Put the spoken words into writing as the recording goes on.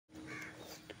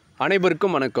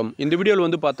அனைவருக்கும் வணக்கம். இந்த வீடியோவில்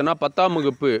வந்து பார்த்தோன்னா 10ஆம்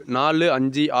வகுப்பு 4,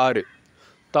 5, 6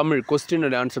 தமிழ் கொஸ்டின்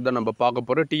அண்ட் ஆன்சர் தான் நம்ம பார்க்க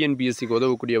போகிறோம். டிஎன்பிஎஸ்சிக்கு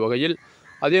உதவக்கூடிய வகையில்.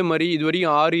 அதே மாதிரி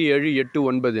இதுவரையும் 6, 7, 8,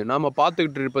 9 நாம்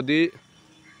பார்த்துக்கிட்டு இருப்பது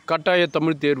கட்டாய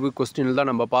தமிழ் தேர்வு கொஸ்டினில்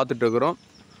தான் நம்ம பார்த்துட்டு இருக்கிறோம்.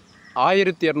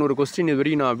 1200 கொஸ்டின்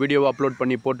இதுவரையும் நான் வீடியோவை அப்லோட்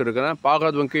பண்ணி போட்டுருக்கிறேன்.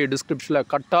 பார்க்காதவங்க டிஸ்கிரிப்ஷனில்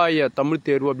கட்டாய தமிழ்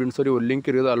தேர்வு அப்படின்னு சொல்லி ஒரு லிங்க்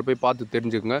இருக்குது, அதில் போய் பார்த்து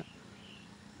தெரிஞ்சுக்கோங்க.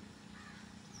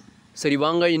 சரி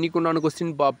வாங்க, இன்றைக்கு உண்டான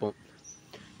கொஸ்டின் பார்ப்போம்.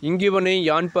 இங்கிவனை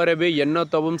யான் பறவே என்ன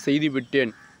தவம் செய்து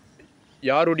விட்டேன்,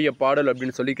 யாருடைய பாடல்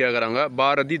அப்படின்னு சொல்லி கேட்குறாங்க.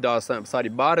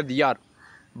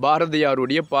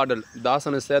 பாரதியாருடைய பாடல்.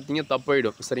 தாசனை சேர்த்திங்க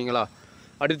தப்பாயிடும், சரிங்களா?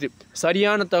 அடுத்து,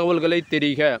 சரியான தகவல்களை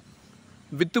தெரிக.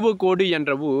 வித்துவக்கோடு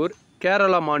என்ற ஊர்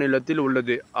கேரளா மாநிலத்தில்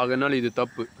உள்ளது, அதனால் இது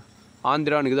தப்பு.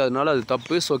 ஆந்திரானுக்குது, அதனால் அது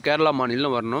தப்பு. ஸோ கேரளா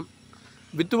மாநிலம் வரணும்.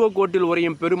 வித்துவக்கோட்டில்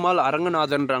உரையும் பெருமாள்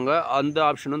அரங்கநாதன்றாங்க, அந்த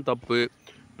ஆப்ஷனும் தப்பு.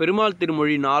 பெருமாள்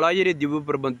திருமொழி 4000 திவ்ய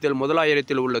பிரபந்தத்தில்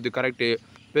முதலாயிரத்தில் உள்ளது, கரெக்டு.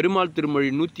 பெருமாள் திருமொழி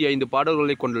 105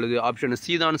 பாடல்களை கொண்டுள்ளது, ஆப்ஷன்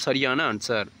சி தான் சரியான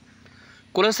ஆன்சர்.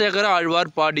 குலசேகர ஆழ்வார்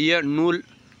பாடிய நூல்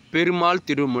பெருமாள்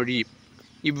திருமொழி.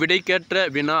 இவ்விடைக்கேற்ற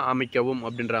வினா அமைக்கவும்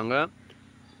அப்படின்றாங்க.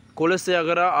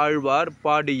 குலசேகர ஆழ்வார்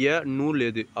பாடிய நூல்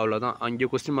எது? அவ்வளோதான், அங்கே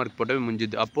கொஸ்டின் மார்க் போட்டவே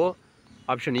முடிஞ்சுது. அப்போது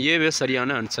ஆப்ஷன் ஏவே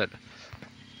சரியான ஆன்சர்.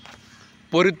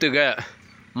 பொறுத்துக.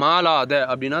 மாளாத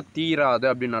அப்படின்னா தீராத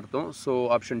அப்படின்னு அர்த்தம். ஸோ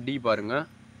ஆப்ஷன் டி பாருங்கள்.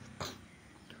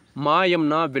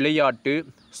 மாயம்னா விளையாட்டு,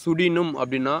 சுடினும்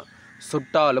அப்படின்னா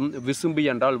சுட்டாலும், விசும்பு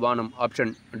என்றால் வானம்,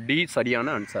 ஆப்ஷன் டி சரியான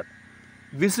ஆன்சர்.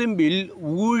 விசும்பில்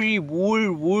ஊழி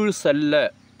ஊழ் செல்ல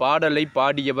பாடலை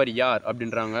பாடியவர் யார்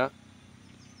அப்படின்றாங்க.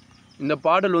 இந்த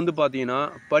பாடல் வந்து பார்த்தீங்கன்னா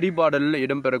பரிபாடலில்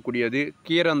இடம்பெறக்கூடியது.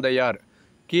 கீரந்தையார்,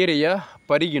 கீரையை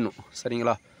பறிக்கணும்,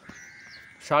 சரிங்களா?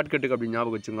 ஷார்ட்கட்டுக்கு அப்படி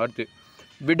ஞாபகம் வச்சுங்க. அடுத்து,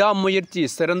 விடாமுயற்சி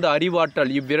சிறந்த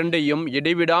அறிவாற்றல் இவ்விரண்டையும்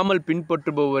இடைவிடாமல்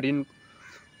பின்பற்றுபவரின்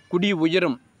குடி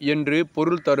உயரும் என்று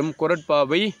பொருள் தரும்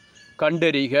குறட்பாவை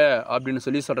கண்டறிக அப்படின்னு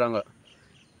சொல்லி சொல்கிறாங்க.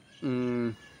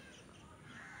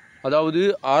 அதாவது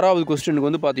 6வது கொஸ்டினுக்கு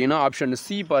வந்து பார்த்தீங்கன்னா ஆப்ஷன்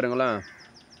சி பாருங்களேன்.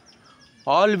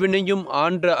 ஆழ்வினையும்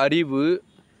ஆன்ற அறிவு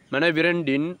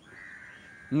மெனவிரண்டின்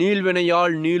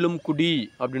நீள்வினையால் நீளும் குடி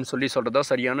அப்படின்னு சொல்லி சொல்கிறதா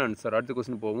சரியான ஆன்சர். அடுத்த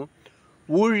கொஸ்டின் போவோம்.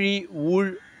 ஊழி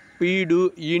ஊழ் பீடு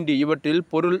ஈண்டி இவற்றில்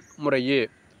பொருள் முறையே.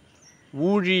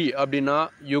 ஊழி அப்படின்னா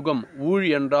யுகம், ஊழ்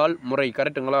என்றால் முறை,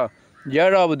 கரெக்டுங்களா?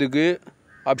 7வதுக்கு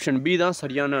ஆப்ஷன் பி தான்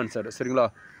சரியான ஆன்சர், சரிங்களா?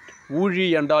 ஊழி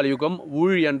என்றால் யுகம்,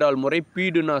 ஊழ் என்றால் முறை,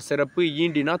 பீடுனா சிறப்பு,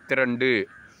 ஈண்டினா திரண்டு.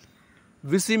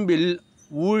 விசிம்பில்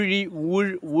ஊழி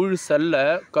ஊழ் செல்ல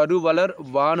கருவலர்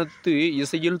வானத்து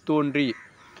இசையில் தோன்றி.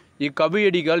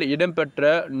 இக்கவியடிகள்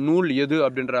இடம்பெற்ற நூல் எது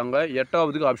அப்படின்றாங்க.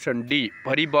 8வதுக்கு ஆப்ஷன் டி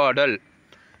பரிபாடல்.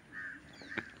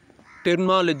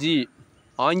 டெர்மாலஜி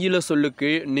ஆங்கில சொல்லுக்கு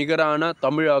நிகரான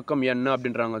தமிழாக்கம் என்ன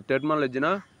அப்படின்றாங்க. டெர்மாலஜினா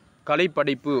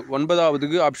கலைப்படைப்பு.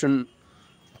 9வதுக்கு ஆப்ஷன்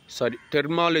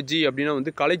டெர்மாலஜி அப்படின்னா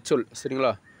வந்து கலைச்சொல்,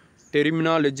 சரிங்களா?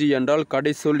 டெர்மினாலஜி என்றால்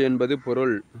கடைச்சொல் என்பது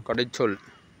பொருள்.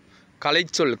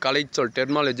 கலைச்சொல்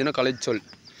டெர்மாலஜினா கலைச்சொல்.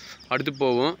 அடுத்து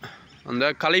போவோம். அந்த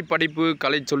கலைப்படைப்பு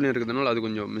கலைச்சொல்னு இருக்கிறதுனால அது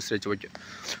கொஞ்சம் மிஸ்டேக். ஓகே.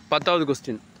 10வது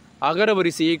கொஸ்டின். அகர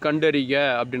வரிசையை கண்டறிக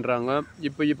அப்படின்றாங்க.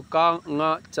 இப்போ கா ங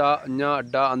ச ஞ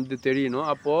ட அந்த தெரியணும்.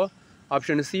 அப்போது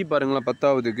ஆப்ஷன் சி பாருங்களேன்.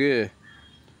 10வதுக்கு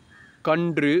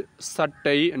கன்று,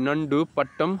 சட்டை, நண்டு,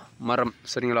 பட்டம், மரம்,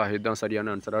 சரிங்களா? இதுதான்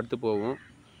சரியான ஆன்சர். அடுத்து போவோம்.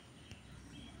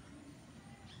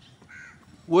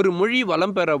 ஒரு மொழி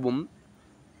வளம் பெறவும்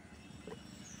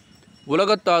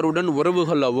உலகத்தாருடன்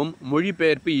உறவுகளவும்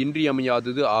மொழிபெயர்ப்பு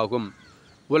இன்றியமையாதது ஆகும்.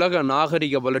 உலக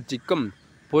நாகரிக வளர்ச்சிக்கும்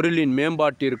பொருளின்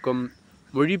மேம்பாட்டிற்கும்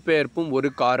மொழிபெயர்ப்பும்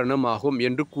ஒரு காரணம் ஆகும்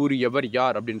என்று கூறியவர்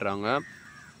யார் அப்படின்றாங்க.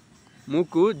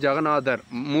 மூக்கு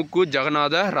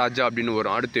ஜெகநாத ராஜா அப்படின்னு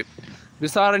வரும். அடுத்து,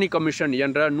 விசாரணை கமிஷன்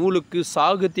என்ற நூலுக்கு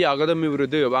சாகித்ய அகாதமி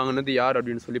விருது வாங்கினது யார்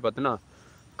அப்படின்னு சொல்லி பார்த்தோன்னா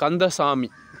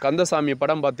கந்தசாமி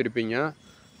படம் பார்த்துருப்பீங்க.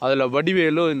 அதில்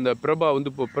வடிவேலு இந்த பிரபு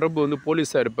வந்து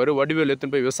போலீஸாக இருப்பார். வடிவேலு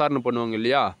எடுத்துன்னு போய் விசாரணை பண்ணுவாங்க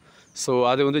இல்லையா? ஸோ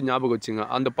அது வந்து ஞாபகம் வச்சுங்க.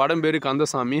 அந்த படம் பேர்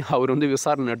கந்தசாமி, அவர் வந்து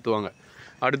விசாரணை நடத்துவாங்க.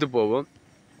 அடுத்து போவோம்.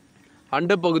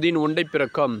 அண்டப்பகுதியின் ஒன்றை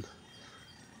பிறக்கம்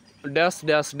டேஸ்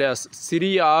டேஸ் டேஸ்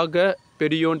சிறியாக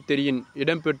பெரியோன் தெரியின்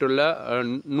இடம்பெற்றுள்ள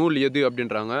நூல் எது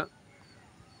அப்படின்றாங்க.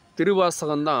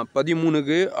 திருவாசகம்தான்.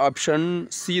 13க்கு ஆப்ஷன்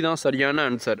சி தான் சரியான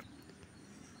ஆன்சர்.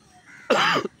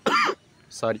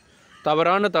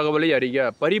 தவறான தகவலை அறிக.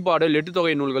 பரிபாடல் 8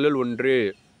 தொகை நூல்களில் ஒன்று.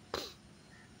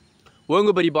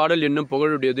 ஓங்கு பரிபாடல் என்னும்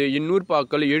புகழுடையது.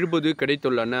 இந்நூற்பாக்கள் 70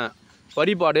 கிடைத்துள்ளன.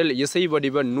 பரிபாடல் இசை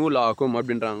வடிவ நூல் ஆகும்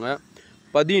அப்படின்றாங்க.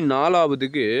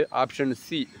 14வதுக்கு ஆப்ஷன்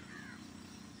சி.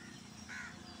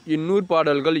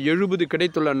 இந்நூற்பாடல்கள் 70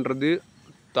 கிடைத்துள்ளன்றது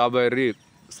தவறு,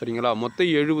 சரிங்களா? மொத்தம்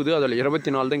 70, அதில்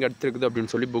 24 தான் கிடைத்திருக்குது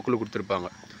அப்படின்னு சொல்லி புக்கில் கொடுத்துருப்பாங்க.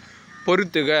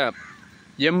 பொறுத்துக.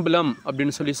 எம்பளம்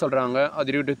அப்படின்னு சொல்லி சொல்கிறாங்க.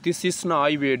 அது திசிஸ்னா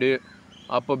ஆய்வேடு,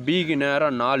 அப்போ பிக்கு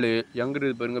நேரம் 4 எங்கே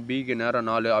இருக்குது பாருங்கள், பிக்கு நேரம்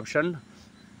 4 ஆப்ஷன்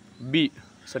பி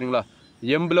சரிங்களா.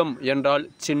 எம்பளம் என்றால்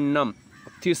சின்னம்,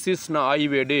 திசிஸ்னா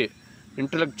ஆய்வேடு,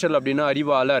 இன்டலெக்சுவல் அப்படின்னா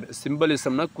அறிவாளர்,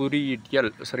 சிம்பலிசம்னா குறியீட்டியல்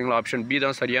சரிங்களா. ஆப்ஷன் பி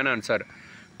தான் சரியான ஆன்சர்.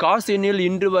 காசினில்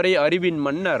இன்று வரை அறிவின்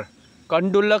மன்னர்,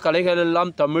 கண்டுள்ள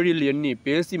கலைகளெல்லாம் தமிழில் எண்ணி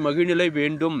பேசி மகிழ்நிலை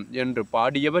வேண்டும் என்று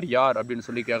பாடியவர் யார் அப்படின்னு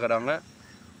சொல்லி கேட்குறாங்க.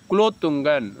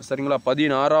 குலோத்துங்கன் சரிங்களா.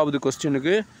 16வது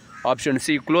கொஸ்டினுக்கு ஆப்ஷன்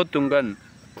சி குலோத்துங்கன்.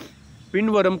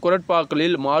 பின்வரும்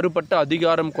குறட்பாக்களில் மாறுபட்ட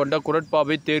அதிகாரம் கொண்ட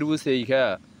குறட்பாவை தேர்வு செய்க.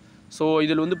 ஸோ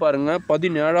இதில் வந்து பாருங்கள்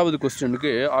 17வது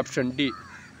கொஸ்டினுக்கு ஆப்ஷன் டி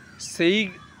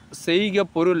செய்க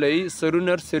பொருளை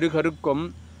செருணர் செருகருக்கும்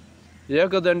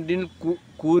ஏகதண்டின்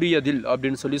கூறியதில்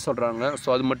அப்படின்னு சொல்லி சொல்கிறாங்க. ஸோ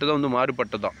அது மட்டும்தான் வந்து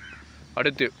மாறுபட்டதான்.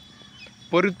 அடுத்து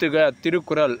பொறுத்துக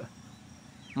திருக்குறள்,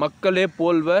 மக்களே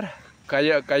போல்வர்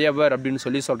கயவர் அப்படின்னு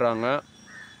சொல்லி சொல்கிறாங்க.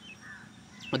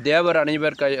 தேவர்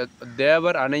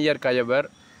அணையர் கயவர்,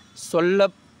 சொல்ல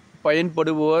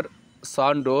பயன்படுவோர்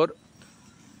சான்றோர்,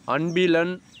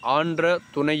 அன்பிலன் ஆன்ற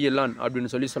துணையிலன்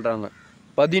அப்படின்னு சொல்லி சொல்கிறாங்க.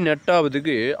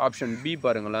 18வதுக்கு ஆப்ஷன் பி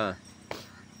பாருங்களேன்,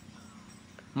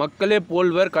 மக்களே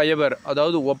போல்வர் கயவர்,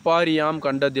 அதாவது ஒப்பாரி யாம்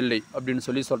கண்டதில்லை அப்படின்னு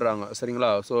சொல்லி சொல்கிறாங்க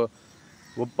சரிங்களா. ஸோ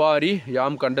ஒப்பாரி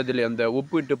யாம் கண்டதில்லை அந்த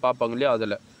ஒப்பிட்டு பார்ப்பாங்க இல்லையா,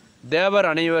 அதில் தேவர்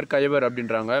அனைவர் கயவர்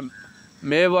அப்படின்றாங்க.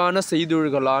 மேவான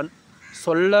செய்தொழுகலான்,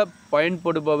 சொல்ல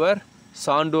பயன்படுபவர்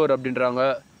சான்றோர் அப்படின்றாங்க.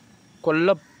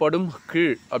 கொல்லப்படும்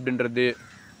கீழ் அப்படின்றது,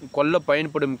 கொல்ல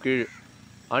பயன்படும் கீழ்,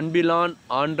 அன்பிலான்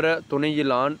ஆன்ற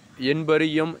துணையிலான்,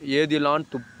 என்பரியும் ஏதிலான்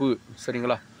துப்பு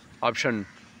சரிங்களா. ஆப்ஷன்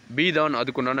பி தான்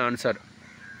அதுக்குண்டான ஆன்சர்.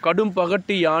 கடும்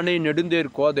பகட்டு யானை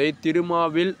நெடுந்தேர் கோதை,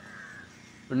 திருமாவில்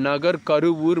நகர்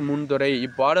கருவூர் முன்துறை,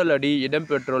 இப்பாடலடி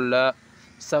இடம்பெற்றுள்ள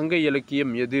சங்க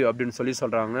இலக்கியம் எது அப்படின்னு சொல்லி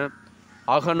சொல்கிறாங்க.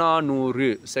 அகநானூறு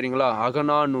சரிங்களா.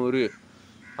 அகநானூறு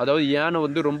அதாவது யானை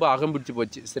வந்து ரொம்ப அகம்பிடிச்சு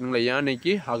போச்சு சரிங்களா.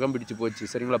 யானைக்கு அகம்பிடிச்சு போச்சு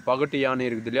சரிங்களா. பகட்டு யானை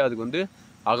இருக்குது இல்லையா, அதுக்கு வந்து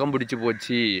அகம்பிடிச்சு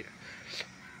போச்சு.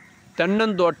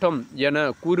 தென்னந்தோட்டம் என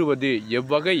கூறுவது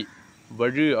எவ்வகை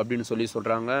வழு அப்படின்னு சொல்லி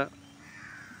சொல்கிறாங்க.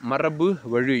 மரபு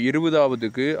வழு.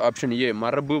 20வதுக்கு ஆப்ஷன் ஏ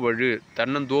மரபு வழு.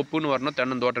 தென்னந்தோப்புன்னு வரணும்,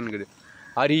 தென்னந்தோட்டம்னுக்குது.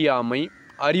 அறியாமை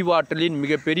அறிவாற்றலின்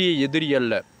மிகப்பெரிய எதிரி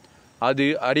அல்ல, அது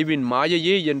அறிவின்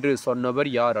மாயையே என்று சொன்னவர்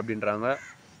யார் அப்படின்றாங்க.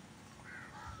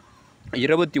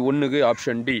 21க்கு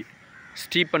ஆப்ஷன் டி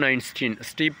ஸ்டீபன்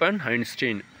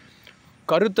ஐன்ஸ்டீன்.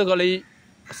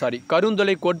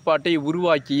 கருந்தலை கோட்பாட்டை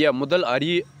உருவாக்கிய முதல்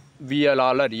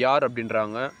அறிவியலாளர் யார்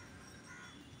அப்படின்றாங்க.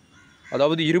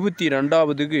 அதாவது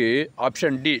 22வதுக்கு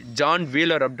ஆப்ஷன் டி ஜான்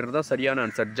வீலர் அப்படின்றது தான் சரியான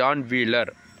ஆன்சர். John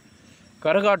wheeler.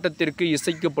 கரகாட்டத்திற்கு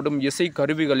இசைக்கப்படும் இசை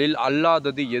கருவிகளில்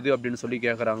அல்லாதது எது அப்படின்னு சொல்லி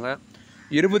கேட்குறாங்க.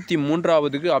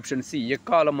 23வதுக்கு ஆப்ஷன் சி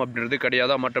எக்காலம் அப்படின்றது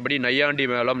கிடையாதா, மற்றபடி நையாண்டி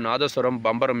மேளம், நாதஸ்வரம்,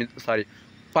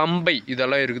 பம்பை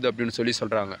இதெல்லாம் இருக்குது அப்படின்னு சொல்லி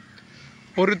சொல்கிறாங்க.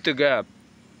 பொறுத்துக.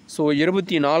 ஸோ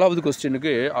 24வது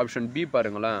கொஸ்டினுக்கு ஆப்ஷன் பி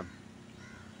பாருங்களேன்.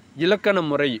 இலக்கண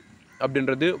முறை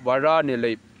அப்படின்றது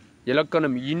வழாநிலை,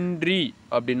 இலக்கணம் இன்றி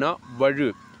அப்படின்னா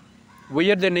வழு,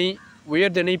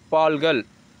 உயர்திணை பால்கள்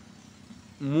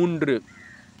 3,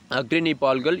 அக்ரிணை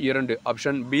பால்கள் 2.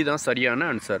 ஆப்ஷன் பி தான் சரியான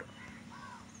ஆன்சர்.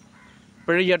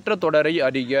 பிழையற்ற தொடரை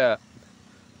அறிக.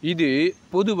 இது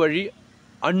பொது வழி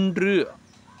அன்று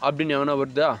அப்படின்னு எவனா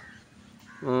வருதா,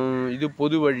 இது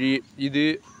பொது வழி,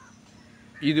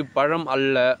 இது பழம்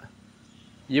அல்ல,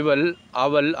 இவள்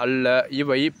அவள் அல்ல,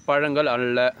 இவை பழங்கள்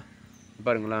அல்ல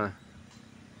பாருங்களேன்.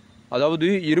 அதாவது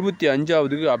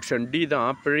 25வதுக்கு ஆப்ஷன் டி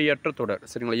தான் பிழையற்ற தொடர்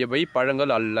சரிங்களா. இவை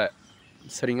பழங்கள் அல்ல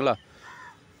சரிங்களா.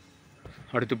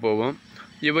 அடுத்து போவோம்.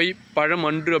 இவை பழம்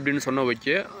அன்று அப்படின்னு சொன்னால்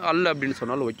ஓகே, அல்ல அப்படின்னு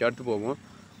சொன்னாலும் ஓகே. அடுத்து போவோம்.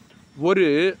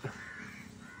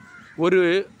 ஒரு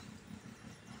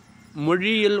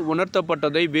மொழியில்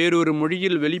உணர்த்தப்பட்டதை வேறொரு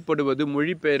மொழியில் வெளிப்படுவது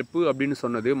மொழிபெயர்ப்பு அப்படின்னு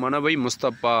சொன்னது மனவை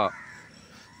முஸ்தபா.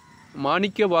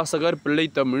 மாணிக்க வாசகர்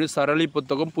பிள்ளைத்தமிழ், சரளி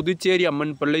புத்தகம், புதுச்சேரி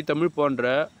அம்மன் பிள்ளைத்தமிழ் போன்ற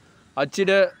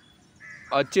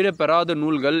அச்சிட பெறாத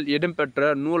நூல்கள்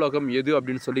இடம்பெற்ற நூலகம் எது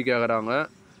அப்படின்னு சொல்லி கேட்குறாங்க.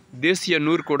 தேசிய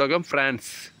நூற்கூடகம்,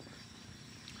 பிரான்ஸ்.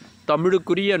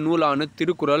 தமிழுக்குரிய நூலான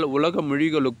திருக்குறள் உலக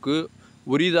மொழிகளுக்கு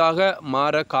உரிதாக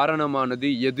மாற காரணமானது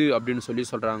எது அப்படின்னு சொல்லி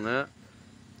சொல்கிறாங்க.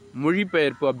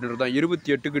 மொழிபெயர்ப்பு அப்படின்றது தான்.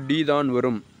 28க்கு டி தான்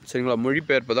வரும் சரிங்களா.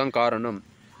 மொழிபெயர்ப்பு தான் காரணம்.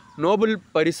 நோபல்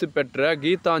பரிசு பெற்ற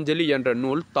கீதாஞ்சலி என்ற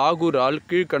நூல் தாகூரால்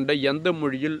கீழ்கண்ட எந்த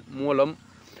மொழியில் மூலம்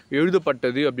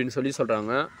எழுதப்பட்டது அப்படின்னு சொல்லி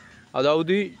சொல்கிறாங்க.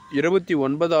 அதாவது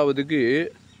 29வதுக்கு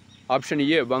ஆப்ஷன்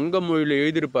ஏ வங்க மொழியில்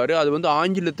எழுதியிருப்பார். அது வந்து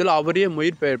ஆங்கிலத்தில் அவரே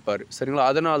மொழிபெயர்ப்பார் சரிங்களா.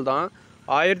 அதனால்தான்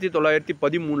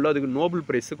 1913 அதுக்கு நோபல்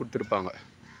பரிசு கொடுத்துருப்பாங்க.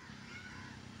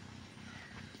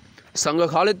 சங்க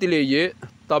காலத்திலேயே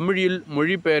தமிழில்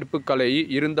மொழிபெயர்ப்பு கலை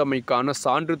இருந்தமைக்கான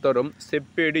சான்று தரும்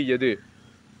செப்பேடு எது?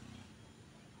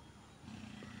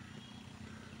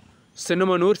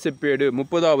 சின்னமனூர் செப்பேடு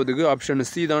 30வதுக்கு ஆப்ஷன்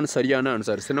சி தான் சரியான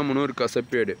ஆன்சர். சின்னமனூர்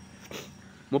செப்பேடு.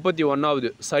 31வது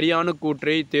சரியான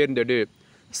கூற்றை தேர்ந்தெடு.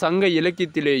 சங்க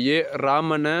இலக்கியத்திலேயே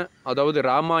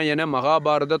ராமாயண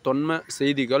மகாபாரத தொன்ம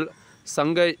செய்திகள்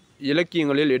சங்க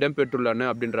இலக்கியங்களில் இடம்பெற்றுள்ளன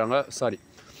அப்படின்றாங்க.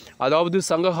 அதாவது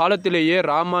சங்க காலத்திலேயே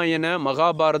ராமாயண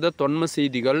மகாபாரத தொன்ம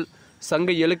செய்திகள்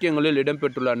சங்க இலக்கியங்களில்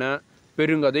இடம்பெற்றுள்ளன.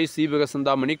 பெருங்கதை, சீவக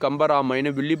சிந்தாமணி,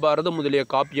 கம்பராமாயணம், வில்லிபாரதம் முதலிய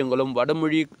காப்பியங்களும்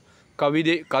வடமொழி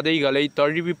கதைகளை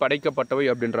தழுவி படைக்கப்பட்டவை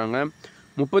அப்படின்றாங்க.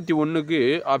 31க்கு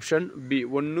ஆப்ஷன் பி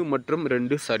 1 மற்றும்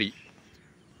 2 சரி.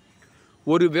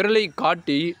 ஒரு விரலை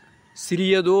காட்டி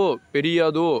சிறியதோ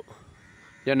பெரியதோ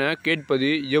என கேட்பது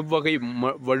எவ்வகை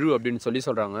வழு அப்படின்னு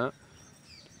சொல்கிறாங்க.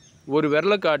 ஒரு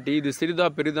விரலை காட்டி இது சிறிதா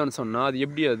பெரிதான்னு சொன்னால் அது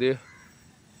எப்படி? அது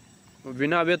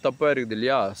வினாவே தப்பாக இருக்குது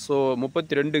இல்லையா? So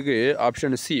 32க்கு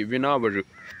option C வினாவழு.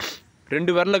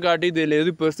 2 விரலை காட்டி இதில்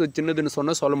எது பெருசு சின்னதுன்னு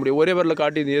சொன்னால் சொல்ல முடியும். ஒரே விரலை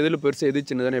காட்டி இது எதில் பெருசு எது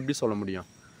சின்னதுன்னு எப்படி சொல்ல முடியும்?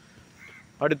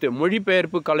 அடுத்து,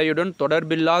 மொழிபெயர்ப்பு கலையுடன்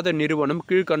தொடர்பில்லாத நிறுவனம்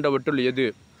கீழ்கண்டவற்றுள் எது?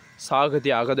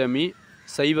 சாகித்ய அகாதமி,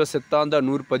 சைவ சித்தாந்த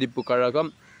நூற்பதிப்பு கழகம்,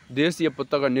 தேசிய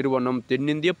புத்தக நிறுவனம்,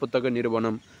 தென்னிந்திய புத்தக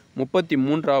நிறுவனம்.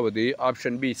 33வது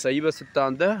ஆப்ஷன் பி சைவ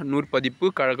சித்தாந்த நூற்பதிப்பு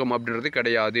கழகம் அப்படின்றது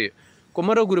கிடையாது.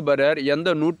 குமரகுருபரர் எந்த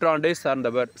நூற்றாண்டை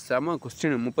சார்ந்தவர்? செம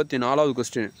கொஸ்டின். 34வது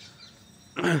கொஸ்டின்.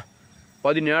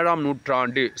 17ஆம்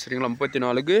நூற்றாண்டு. சரிங்களா?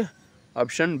 34க்கு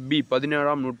ஆப்ஷன் பி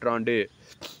 17ஆம் நூற்றாண்டு.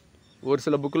 ஒரு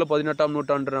சில புக்கில் 18ஆம்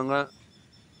நூற்றாண்டுறாங்க.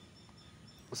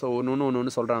 ஸோ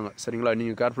ஒன்று சொல்கிறாங்க. சரிங்களா?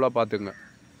 நீங்கள் கேர்ஃபுல்லாக பார்த்துங்க.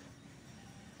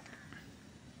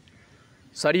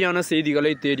 சரியான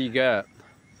செய்திகளை தேடிக.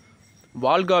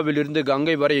 வால்காவிலிருந்து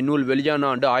கங்கை வரை இந்நூல் வெளியான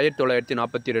ஆண்டு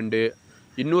 1942.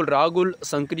 இந்நூல் ராகுல்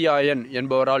சங்கரியாயன்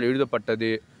என்பவரால்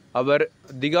எழுதப்பட்டது. அவர்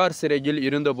திகார் சிறையில்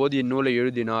இருந்தபோது இந்நூலை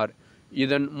எழுதினார்.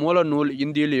 இதன் மூல நூல்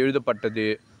இந்தியில் எழுதப்பட்டது.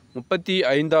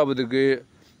 35வதுக்கு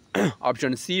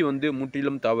ஆப்ஷன் சி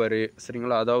முற்றிலும் தவறு.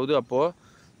 சரிங்களா? அதாவது அப்போது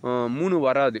 3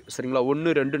 வராது. சரிங்களா?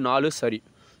 1, 2, 4 சரி.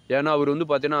 ஏன்னா அவர்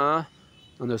பார்த்தீங்கன்னா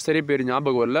அந்த சிறை பேர்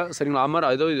ஞாபகம் வரல. சரிங்களா?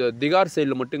 அதாவது திகார்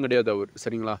சைடில் மட்டும் கிடையாது அவர்.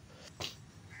 சரிங்களா?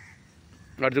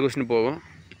 அடுத்த கொஸ்டின் போவோம்.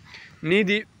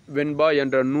 நீதி வெண்பா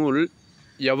என்ற நூல்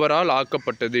எவரால்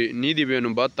ஆக்கப்பட்டது? நீதி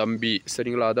வேணும்பா தம்பி.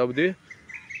 சரிங்களா? அதாவது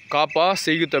காப்பா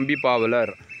செய்கு தம்பி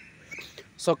பாவலர்.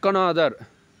 சொக்கநாதர்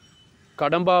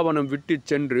கடம்பாவனம் விட்டு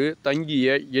சென்று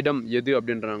தங்கிய இடம் எது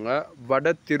அப்படின்றாங்க?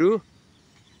 வட திரு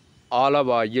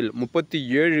ஆலவாயில்.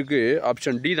 37க்கு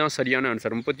ஆப்ஷன் டி தான் சரியான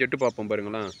ஆன்சர். 38 பார்ப்போம்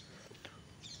பாருங்களேன்.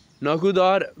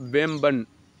 நகுதார் வேம்பன்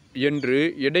என்று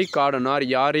இடைக்காடனார்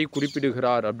யாரை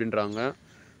குறிப்பிடுகிறார் அப்படின்றாங்க.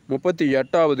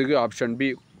 38வதுக்கு ஆப்ஷன் பி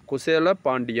குசேல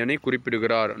பாண்டியனை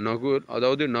குறிப்பிடுகிறார்.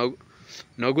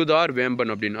 நகுதார்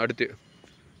வேம்பன் அப்படின்னு. அடுத்து,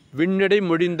 விண்ணடை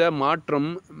முடிந்த மாற்றம்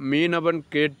மீனவன்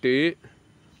கேட்டு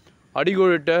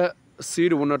அடிகொழிட்ட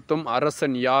சீர் உணர்த்தும்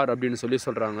அரசன் யார் அப்படின்னு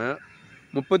சொல்கிறாங்க.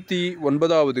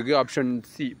 39வதுக்கு ஆப்ஷன்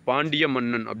சி பாண்டிய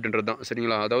மன்னன் அப்படின்றது தான்.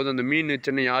 சரிங்களா? அதாவது அந்த மீன்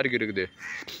சென்னை யாருக்கு இருக்குது?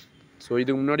 ஸோ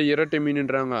இதுக்கு முன்னாடி இரட்டை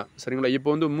மீன்ன்றாங்க. சரிங்களா?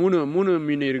 இப்போ மூணு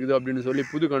மீன் இருக்குது அப்படின்னு சொல்லி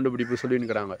புது கண்டுபிடிப்பு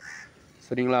சொல்லியிருக்கிறாங்க.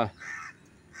 சரிங்களா?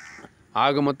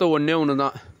 ஆக மொத்தம் ஒன்று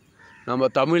தான். நம்ம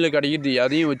தமிழில் கிடைக்கிது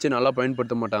அதையும் வச்சு நல்லா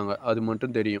பயன்படுத்த மாட்டாங்க. அது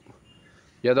மட்டும் தெரியும்.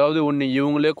 ஏதாவது ஒன்று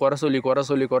இவங்களே குறை சொல்லி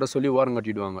ஓரம்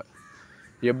கட்டிடுவாங்க.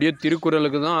 எப்படியோ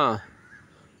திருக்குறளுக்கு தான்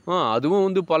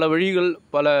அதுவும் பல வழிகள்,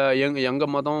 பல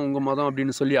எங்கள் மதம் உங்கள் மதம்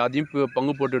அப்படின்னு சொல்லி அதையும்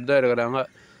பங்கு போட்டுட்டு தான் இருக்கிறாங்க.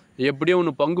 எப்படியோ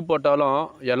ஒன்று பங்கு போட்டாலும்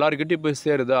எல்லாருக்கிட்டையும் போய்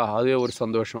சேருதா, அதே ஒரு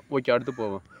சந்தோஷம். ஓகே, அடுத்து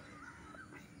போவோம்.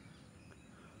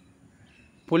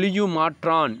 பொலியு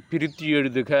மாற்றான் பிரித்து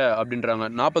எழுதுக அப்படின்றாங்க.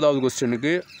 40வது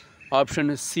கொஸ்டினுக்கு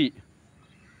ஆப்ஷன் சி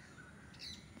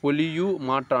பொலியு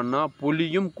மாற்றான்னா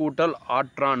பொலியும் கூட்டல்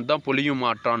ஆற்றான் தான் பொலியு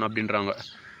மாற்றான் அப்படின்றாங்க.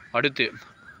 அடுத்து,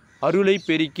 அருளை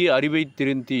பெருக்கி அறிவை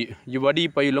திருந்தி இவ்வடி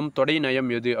பயிலும் தொடை நயம்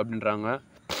எது அப்படின்றாங்க.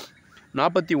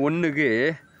 41க்கு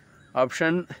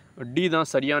ஆப்ஷன் டி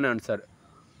தான் சரியான ஆன்சர்.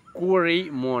 கூழை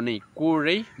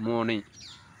மோனை.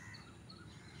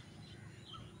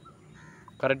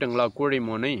 கரெக்டுங்களா? கூழை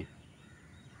மோனை.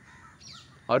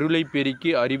 அருளை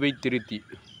பெருக்கி அறிவை திருத்தி.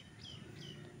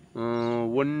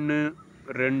 1,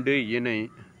 2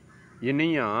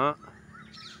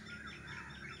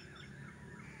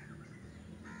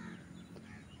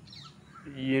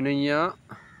 இணையா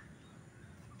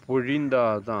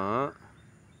பொழிந்தாதான்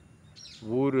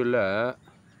ஊரில்.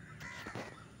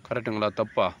 கரெக்டுங்களா?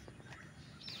 தப்பா?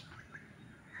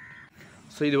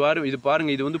 ஸோ இது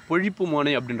பாருங்கள், இது பொழிப்பு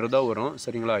மோனை அப்படின்றதா வரும்.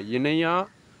 சரிங்களா? இணையாக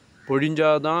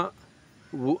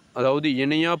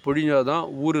பொழிஞ்சாதான்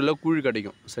ஊரில் கூழ்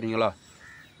கிடைக்கும். சரிங்களா?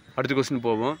 அடுத்த கொஸ்டின்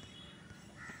போவோம்.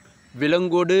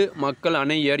 விலங்கோடு மக்கள்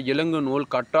அணையர் இலங்கு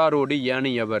நூல் கட்டாரோடு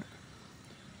ஏனையவர்.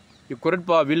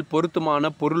 இக்குறட்பாவில் பொருத்தமான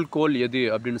பொருள்கோள் எது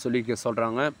அப்படின்னு சொல்லி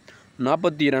சொல்கிறாங்க.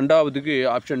 42வதுக்கு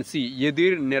ஆப்ஷன் சி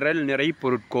எதிர் நிரல் நிறை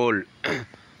பொருட்கோள்.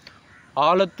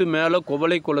 ஆழத்து மேலே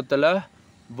குவளை குளத்தில்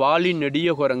வாலி நெடிய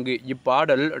குரங்கு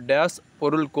இப்பாடல் டேஸ்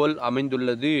பொருள்கோள்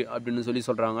அமைந்துள்ளது அப்படின்னு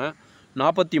சொல்கிறாங்க.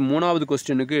 43வது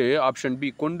கொஸ்டினுக்கு ஆப்ஷன் பி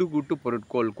கொண்டு கூட்டு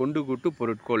பொருட்கோள். கொண்டு கூட்டு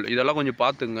பொருட்கோள் இதெல்லாம் கொஞ்சம்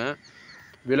பார்த்துங்க.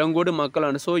 விலங்கோடு மக்கள்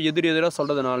அனுசோ எதிராக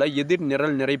சொல்கிறதுனால எதிர்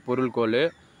நிரல் நிறை பொருள்கோள்.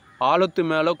 ஆழத்து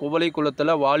மேலே குவளை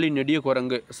குளத்தில் வாலி நெடிய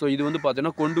குரங்கு. ஸோ இது வந்து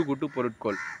பார்த்தீங்கன்னா கொண்டு கூட்டு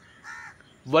பொருட்கோள்.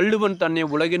 வள்ளுவன் தன்னை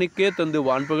உலகினுக்கே தந்து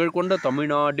வான்புகழ் கொண்ட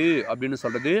தமிழ்நாடு அப்படின்னு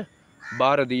சொல்கிறது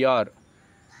பாரதியார்.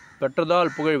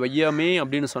 பெற்றதால் புகழ் வையமே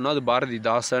அப்படின்னு சொன்னால் அது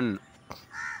பாரதிதாசன்.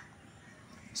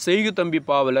 செய்குதம்பி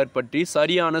பாவலர் பற்றி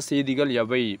சரியான செய்திகள்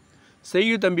எவை?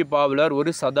 செய்குதம்பி பாவலர்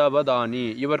ஒரு சதவதானி.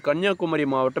 இவர் கன்னியாகுமரி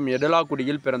மாவட்டம்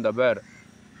எடலாக்குடியில் பிறந்தவர்.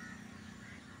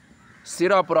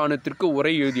 சிராபுராணத்திற்கு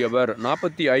உரை எழுதியவர்.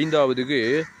 45வதுக்கு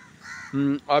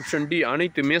ஆப்ஷன் டி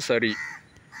அனைத்துமே சரி.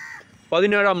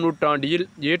 17ஆம் நூற்றாண்டில்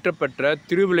இயற்றப்பெற்ற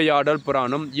திருவிளையாடல்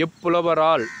புராணம்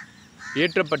எப்புலவரால்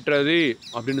இயற்றப்பெற்றது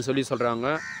அப்படின்னு சொல்கிறாங்க.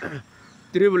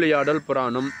 திருவிளையாடல்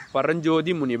புராணம்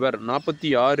பரஞ்சோதி முனிவர்.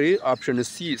 46 ஆப்ஷன்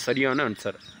சி சரியான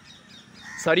ஆன்சர்.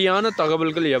 சரியான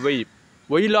தகவல்கள் எவை?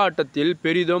 ஒயிலாட்டத்தில்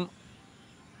பெரிதும்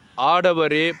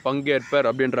ஆடவரே பங்கேற்பர்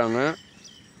அப்படின்றாங்க.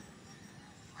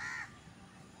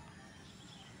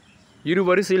 இரு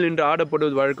வரிசையில் நின்று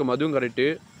ஆடப்படுவது வழக்கம், அதுவும் கரெக்டு.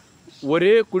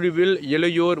 ஒரே குழுவில்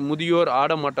இளையோர் முதியோர்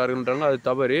ஆட மாட்டார்கள்ன்றாங்க, அது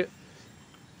தவறு.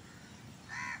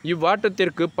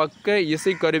 இவ்வாட்டத்திற்கு பக்க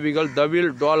இசைக்கருவிகள் தவில்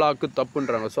டோலாக்கு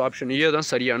தப்புன்றாங்க. ஸோ ஆப்ஷன் ஏ தான்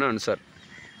சரியான ஆன்சர்.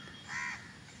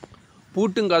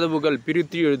 பூட்டுங்கதவுகள்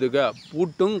பிரித்து எழுதுக.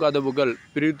 பூட்டுங்கதவுகள்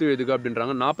பிரித்து எழுதுக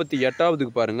அப்படின்றாங்க.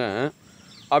 48வதுக்கு பாருங்கள்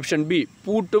ஆப்ஷன் பி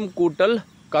பூட்டும் கூட்டல்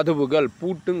கதவுகள்.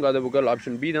 பூட்டுங்கதவுகள்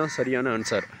ஆப்ஷன் பி தான் சரியான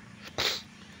ஆன்சர்.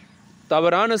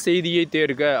 தவறான செய்தியை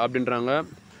தேர்க அப்படின்றாங்க.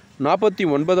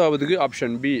 49வதுக்கு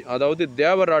ஆப்ஷன் பி, அதாவது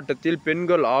தேவராட்டத்தில்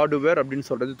பெண்கள் ஆடுவர் அப்படின்னு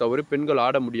சொல்கிறது தவறு. பெண்கள்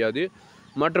ஆட முடியாது.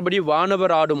 மற்றபடி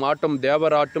வானவர் ஆடும் ஆட்டம்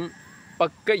தேவராட்டம்.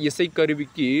 பக்க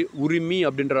இசைக்கருவிக்கு உரிமை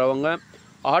அப்படின்றவங்க.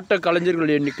 ஆட்ட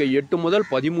கலைஞர்கள் எண்ணிக்கை 8 முதல்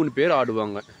 13 பேர்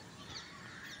ஆடுவாங்க.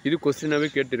 இது கொஸ்டினாகவே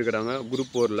கேட்டிருக்கிறாங்க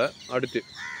குரூப் 4ல். அடுத்து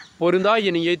பொருந்தா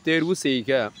இணையை தேர்வு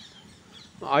செய்க.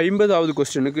 50வது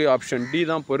கொஸ்டினுக்கு ஆப்ஷன் டி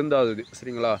தான் பொருந்தாதது.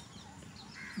 சரிங்களா?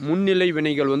 முன்னிலை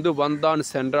வினைகள் வந்து வந்தான்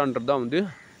சென்றான்றது தான் வந்து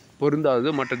பொருந்தாதது.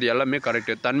 மற்றது எல்லாமே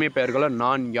கரெக்டு. தன்மை பெயர்களில்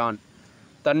நான் யான்.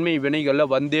 தன்மை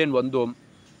வினைகளில் வந்தேன் வந்தோம்.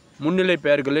 முன்னிலை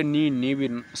பெயர்களில் நீ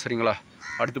நீவின். சரிங்களா?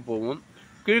 அடுத்து போவோம்.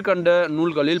 கீழ்கண்ட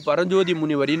நூல்களில் பரஞ்சோதி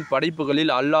முனிவரின்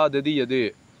படைப்புகளில் அல்லாதது எது?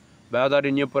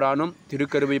 வேதாரண்ய புராணம்,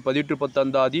 திருக்கருவை 18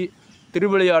 அந்தாதி,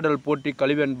 திருவிளையாடல் போற்றி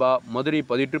கலிவெண்பா, மதுரை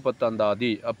 18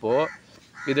 அந்தாதி. அப்போது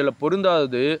இதில்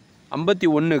பொருந்தாதது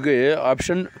 51க்கு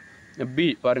ஆப்ஷன் பி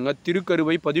பாருங்கள்,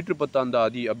 திருக்கருவை 18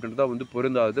 அந்தாதி அப்படின்றத வந்து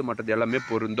பொருந்தாதது. மற்றது எல்லாமே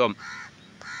பொருந்தும்.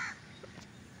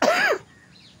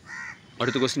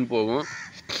 அடுத்த கொஸ்டின் போவோம்.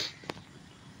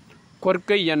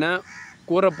 கொற்கை என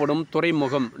கூறப்படும்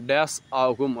துறைமுகம் டேஸ்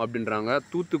ஆகும் அப்படின்றாங்க.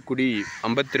 தூத்துக்குடி.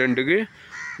 52க்கு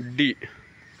டி.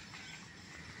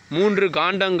 3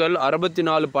 காண்டங்கள்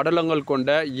 64 படலங்கள் கொண்ட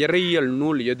இறையியல்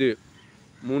நூல் எது?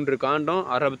 3 காண்டம்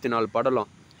 64 படலம்.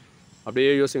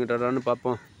 அப்படியே யோசிக்கிட்டான்னு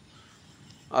பார்ப்போம்.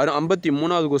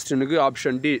 53வது கொஸ்டினுக்கு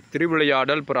ஆப்ஷன் டி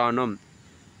திருவிளையாடல் புராணம்.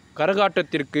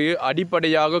 கரகாட்டத்திற்கு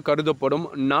அடிப்படையாக கருதப்படும்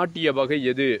நாட்டிய வகை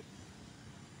எது?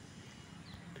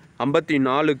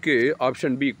 54க்கு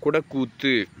ஆப்ஷன் பி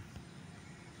குடக்கூத்து.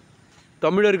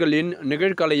 தமிழர்களின்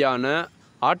நிகழ்கலையான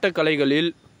ஆட்டக்கலைகளில்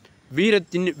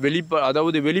வீரத்தின்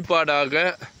வெளிப்பாடாக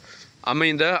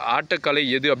அமைந்த ஆட்டக்கலை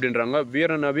எது அப்படின்றாங்க.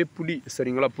 வீரனாவே புலி.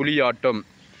 சரிங்களா? புலியாட்டம்.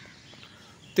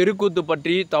 தெருக்கூத்து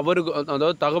பற்றி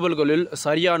தகவல்களில்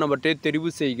சரியானவற்றை தெரிவு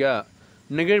செய்க.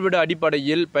 நிகழ்விட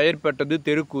அடிப்படையில் பெயர் பெற்றது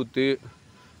தெருக்கூத்து.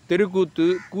 தெருக்கூத்து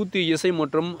கூத்து இசை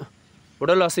மற்றும்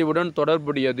உடல் அசைவுடன்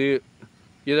தொடர்புடையது.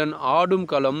 இதன் ஆடும்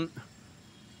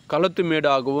களத்து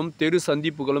மேடாகவும் தெரு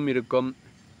சந்திப்புகளும் இருக்கும்.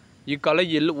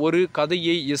 இக்கலையில் ஒரு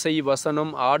கதையை இசை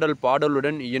வசனம் ஆடல்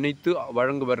பாடலுடன் இணைத்து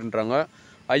வழங்குவர்ன்றாங்க.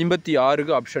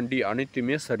 56க்கு ஆப்ஷன் டி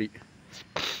அனைத்துமே சரி.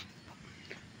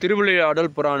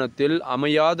 திருவிளையாடல் புராணத்தில்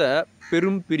அமையாத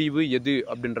பெரும் பிரிவு எது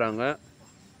அப்படின்றாங்க.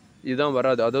 இதுதான்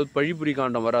வராது. அதாவது பழிபுரி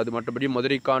காண்டம் வராது. மற்றபடி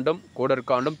மதுரை காண்டம், கோடர்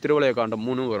காண்டம், திருவிளைய காண்டம்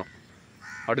 3 வரும்.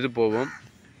 அடுத்து போவோம்.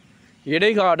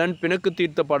 இடைக்காடன் பிணக்கு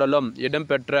தீர்த்த படலம்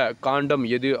இடம்பெற்ற காண்டம்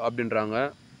எது அப்படின்றாங்க.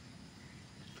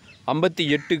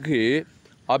 58க்கு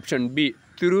ஆப்ஷன் பி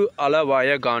திரு அளவாய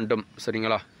காண்டம்.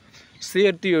 சரிங்களா?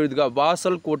 சேர்த்து எழுதுக.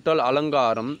 வாசல் கூட்டல்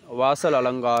அலங்காரம். வாசல்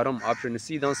அலங்காரம் ஆப்ஷன்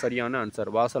சி தான் சரியான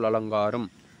ஆன்சர். வாசல் அலங்காரம்.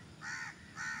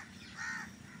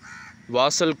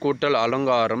 வாசல் கூட்டல்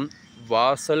அலங்காரம்.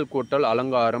 வாசல் கூட்டல்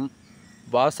அலங்காரம்.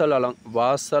 வாசலங்காரம்.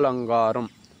 வாசலலங்காரம்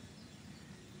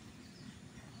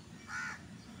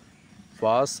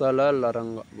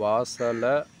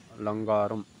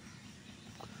அலங்காரம்.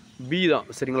 பி தான்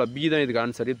சரிங்களா, பி தான் இதுக்கு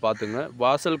ஆன்சர். இது பார்த்துங்க.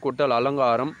 வாசல் கூட்டல்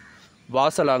அலங்காரம்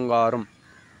வாசலங்காரம்.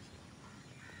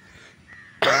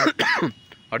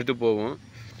 அடுத்து போவோம்.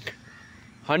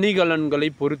 அணிகலன்களை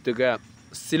பொறுத்துக.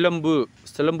 சிலம்பு,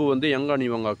 சிலம்பு வந்து எங்கே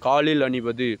அணிவாங்க? காலில்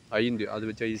அணிவது 5, அது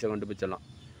வச்சு ஈஸியாக கண்டுபிடிச்சிடலாம்.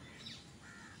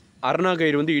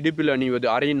 அரணாகயிறு வந்து இடுப்பில் அணிவது.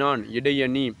 அரைநான்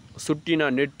இடையணி. சுட்டினா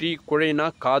நெற்றி. குழைனா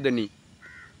காதணி.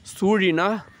 சூழினா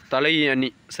தலையணி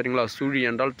சரிங்களா. சூழி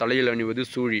என்றால் தலையில் அணிவது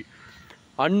சூழி.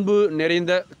 அன்பு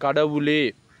நிறைந்த கடவுளே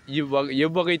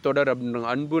எவ்வகை தொடர் அப்படின்றாங்க.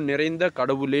 அன்பு நிறைந்த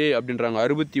கடவுளே அப்படின்றாங்க.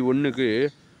 61க்கு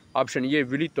ஆப்ஷன் ஏ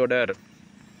விழித்தொடர்.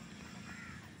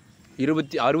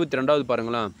 62வது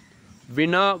பாருங்களேன்.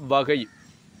 வினா வகை.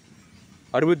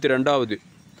 62வது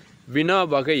வினா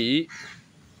வகை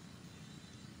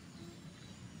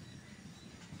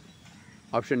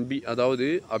ஆப்ஷன் பி, அதாவது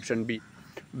ஆப்ஷன் பி.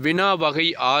 வினா வகை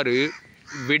 6,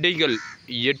 விடைகள்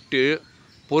 8,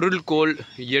 பொருள்கோள்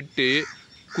 8,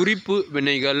 குறிப்பு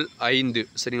வினைகள் 5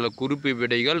 சரிங்களா. குறிப்பு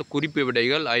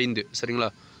விடைகள் 5 சரிங்களா.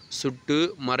 சுட்டு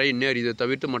மறை நேர் இதை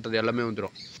தவிர்த்து மற்றது எல்லாமே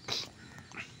வந்துடும்.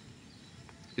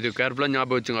 இது கேர்ஃபுல்லாக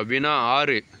ஞாபகம் வச்சுங்க. வினா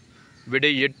 6,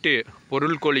 விடை 8,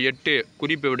 பொருள்கோள் 8,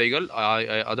 குறிப்பு விடைகள்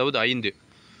அதாவது 5.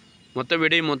 மொத்த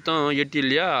விடை மொத்தம் 8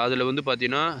 இல்லையா. அதில் வந்து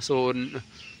பார்த்தீங்கன்னா ஸோ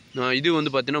இது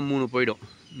வந்து பார்த்தீங்கன்னா 3 போயிடும்,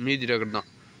 மீதி ரெக்கார்ட் தான்.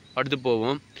 அடுத்து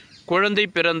போவோம். குழந்தை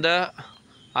பிறந்த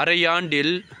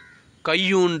அரையாண்டில்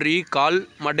கையூன்றி கால்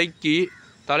மடக்கி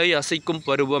தலை அசைக்கும்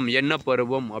பருவம் என்ன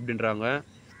பருவம் அப்படின்றாங்க.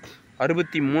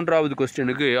 63வது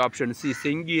கொஸ்டினுக்கு ஆப்ஷன் சி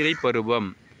செங்கீரை பருவம்.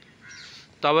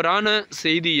 தவறான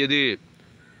செய்தி எது?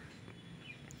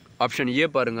 ஆப்ஷன் ஏ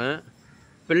பாருங்கள்.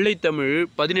 பிள்ளைத்தமிழ்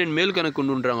 17 மேல் கணக்கு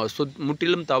உண்டுன்றாங்க.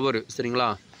 முற்றிலும் தவறு சரிங்களா.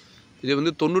 இது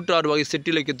வந்து 96 வகை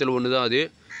சிற்றிலக்கியத்தில் ஒன்று தான். அது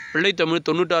பிள்ளைத்தமிழ்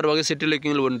 96 வகை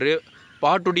சிற்றிலக்கியங்கள் ஒன்று.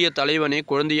 பாட்டுடைய தலைவனை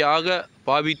குழந்தையாக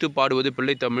பாவித்து பாடுவது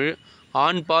பிள்ளைத்தமிழ்.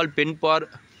 ஆண்பால் பெண்பால்.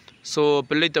 ஸோ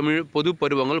பிள்ளைத்தமிழ் பொது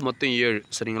பருவங்கள் மொத்தம் 7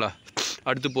 சரிங்களா.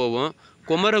 அடுத்து போவோம்.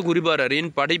 குமரகுருபரரின்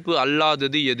படைப்பு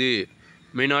அல்லாதது எது?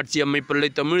 மீனாட்சி அம்மை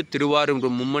பிள்ளைத்தமிழ்,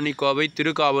 திருவாரூர் மும்மணி கோவை,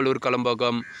 திருக்காவலூர்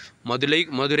கலம்பகம்,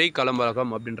 மதுரை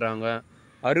கலம்பகம் அப்படின்றாங்க.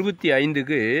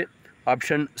 65க்கு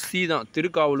ஆப்ஷன் சி தான்,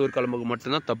 திருக்காவலூர் கலம்பகம்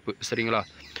மட்டும்தான் தப்பு சரிங்களா.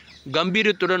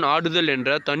 கம்பீரத்துடன் ஆடுதல் என்ற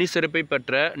தனி சிறப்பை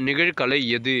பெற்ற நிகழ்கலை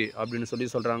எது அப்படின்னு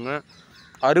சொல்கிறாங்க.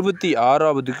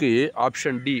 66க்கு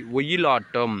ஆப்ஷன் டி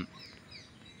ஒயிலாட்டம்.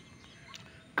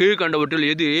 கீழ்கண்டவற்றில்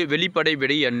எது வெளிப்படை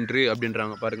விடை அன்று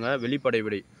அப்படின்றாங்க. பாருங்கள், வெளிப்படை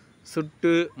விடை.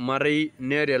 சுட்டு மறை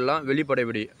நேர் எல்லாம் வெளிப்படை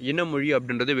விடை. இனமொழி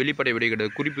அப்படின்றது வெளிப்படை விடை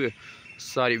கிடையாது.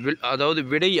 அதாவது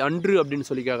விடை அன்று அப்படின்னு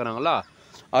சொல்லி கேட்குறாங்களா.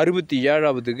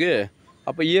 67க்கு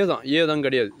அப்போ ஏதான்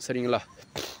கிடையாது சரிங்களா.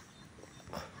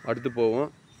 அடுத்து போவோம்.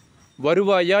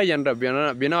 வருவாயா என்ற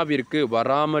வினாவிற்கு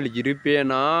வராமல்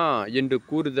இருப்பேனா என்று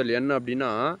கூறுதல் என்ன அப்படின்னா,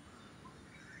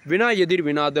 வினா எதிர்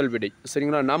வினாதல் விடை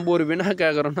சரிங்களா. நம்ம ஒரு வினா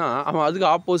கேட்குறோன்னா அவன் அதுக்கு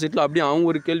ஆப்போசிட்டில் அப்படியே அவன்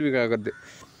ஒரு கேள்வி கேட்குறது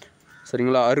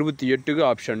சரிங்களா. 68க்கு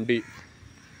ஆப்ஷன் டி.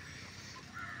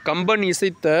 கம்பன்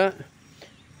இசைத்த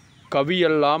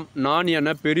கவியெல்லாம் நான்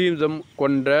என பெருமிதம்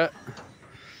கொன்ற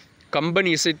கம்பன்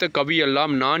இசைத்த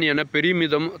கவியெல்லாம் நான் என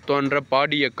பெருமிதம் தோன்ற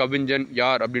பாடிய கவிஞன்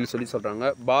யார் அப்படின்னு சொல்கிறாங்க.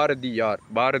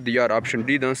 பாரதியார். ஆப்ஷன்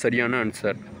டி தான் சரியான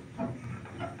ஆன்சர்.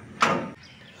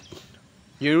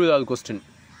 70வது கொஸ்டின்.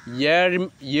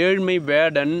 ஏழ்மை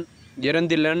வேடன்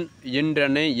இறந்திலன்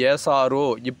என்றனை ஏசாரோ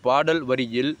இப்பாடல்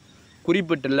வரியில்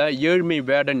குறிப்பிட்டுள்ள ஏழ்மை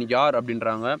வேடன் யார்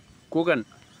அப்படின்றாங்க. குகன்.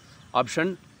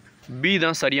 ஆப்ஷன் பி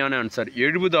தான் சரியான ஆன்சர்.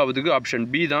 70வதுக்கு ஆப்ஷன்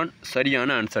பி தான் சரியான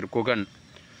ஆன்சர், குகன்.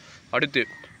 அடுத்து,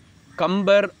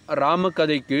 கம்பர்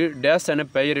ராமகதைக்கு டேஸ் என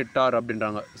பெயரிட்டார்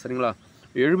அப்படின்றாங்க சரிங்களா.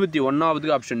 71வது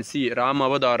ஆப்ஷன் சி ராம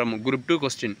அவதாரம். Group 2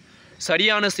 question.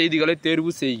 சரியான செய்திகளை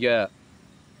தேர்வு செய்க.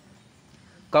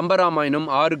 கம்பராமாயணம்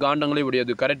 6 காண்டங்களை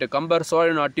உடையது. கரெக்ட். கம்பர் சோழ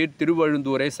நாட்டில்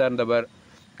திருவழுந்தூரை சேர்ந்தவர்.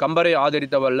 கம்பரை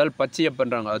ஆதரித்த வள்ளல்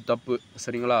பச்சையப்பன்றாங்க, அது தப்பு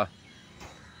சரிங்களா.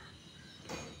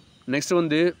 நெக்ஸ்ட்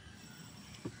வந்து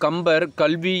கம்பர்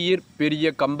கல்வியிற் பெரிய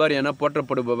கம்பர் என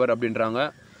போற்றப்படுபவர் அப்படின்றாங்க.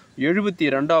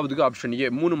 72வதுக்கு ஆப்ஷன் ஏ.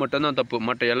 3 மட்டும்தான் தப்பு,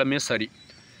 மற்ற எல்லாமே சரி.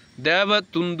 தேவ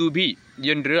துந்துபி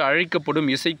என்று அழைக்கப்படும்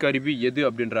இசைக்கருவி எது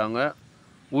அப்படின்றாங்க.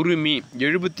 உருமி.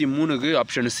 73க்கு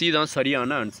ஆப்ஷன் சி தான் சரியான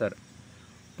ஆன்சர்.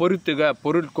 பொறுத்துக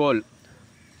பொருட்கோள்.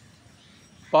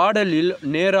 பாடலில்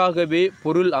நேராகவே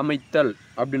பொருள் அமைத்தல்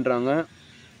அப்படின்றாங்க.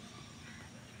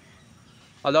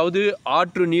 அதாவது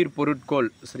ஆற்று நீர் பொருட்கோள்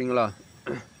சரிங்களா.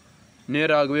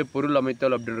 நேராகவே பொருள்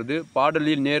அமைத்தல் அப்படின்றது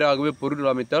பாடலில் நேராகவே பொருள்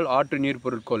அமைத்தல் ஆற்று நீர்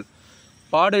பொருட்கோள்.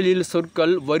 பாடலில்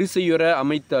சொற்கள் வரிசையுற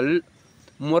அமைத்தல்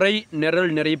முறை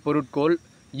நிரல் நிறை பொருட்கோள்.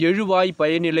 எழுவாய்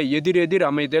பயனிலை எதிரெதிர்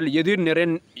அமைதல் எதிர்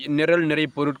நிரல் நிறை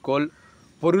பொருட்கோள்.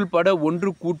 பொருள்பட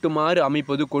ஒன்று கூட்டுமாறு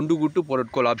அமைப்பது கொண்டு கூட்டு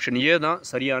பொருட்கோள். ஆப்ஷன் ஏ தான்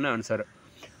சரியான ஆன்சர்.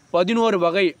 11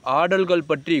 வகை ஆடல்கள்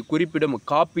பற்றி குறிப்பிடும்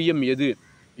காப்பியம் எது?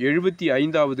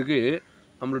 75வதுக்கு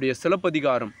நம்மளுடைய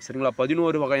சிலப்பதிகாரம். சரிங்களா?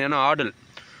 11 வகையான ஆடல்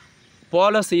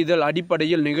போல செய்தல்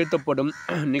அடிப்படையில் நிகழ்த்தப்படும்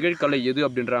நிகழ்கலை எது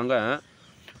அப்படின்றாங்க.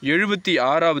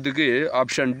 76வதுக்கு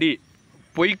ஆப்ஷன் டி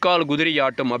பொய்க்கால்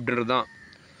குதிரையாட்டம் அப்படின்றது தான்.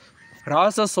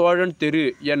 ராச சோழன் தெரு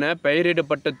என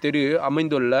பெயரிடப்பட்ட தெரு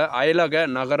அமைந்துள்ள அயலக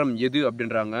நகரம் எது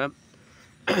அப்படின்றாங்க.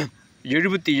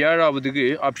 77வதுக்கு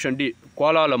ஆப்ஷன் டி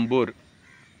கோலாலம்பூர்.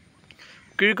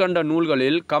 கீழ்கண்ட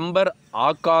நூல்களில் கம்பர்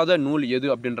ஆக்காத நூல் எது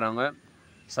அப்படின்றாங்க.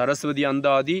 சரஸ்வதி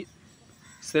அந்தாதி,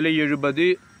 சிலை எழுபது,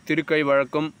 திருக்கை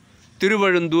வழக்கம்,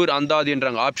 திருவழுந்தூர்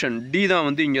அந்தாதின்றாங்க. ஆப்ஷன் டி தான்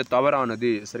வந்து இங்கே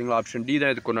தவறானது. சரிங்களா? ஆப்ஷன் டி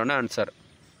தான் இதுக்குண்டான ஆன்சர்.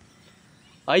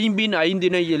 ஐம்பின்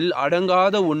ஐந்திணையில்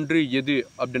அடங்காத ஒன்று எது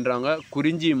அப்படின்றாங்க.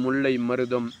 குறிஞ்சி, முல்லை,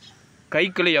 மருதம்.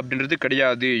 கைக்கிளை அப்படின்றது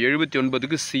கிடையாது.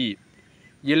 79க்கு சி.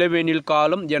 இளவேனில்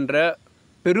காலம் என்ற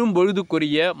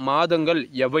பெரும்பொழுதுக்குரிய மாதங்கள்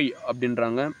எவை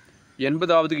அப்படின்றாங்க.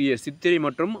 80வதுக்கு ஏ சித்திரை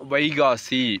மற்றும்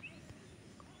வைகாசி.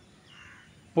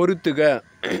 பொறுத்துக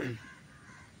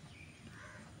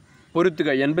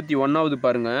 81வது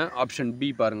பாருங்க. ஆப்ஷன் பி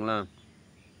பாருங்களேன்.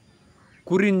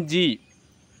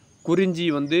 குறிஞ்சி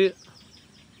வந்து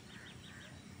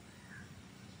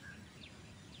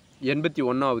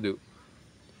 81வது.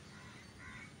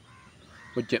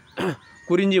 ஓகே.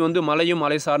 குறிஞ்சி வந்து மலையும்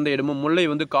மலை சார்ந்த இடமும், முல்லை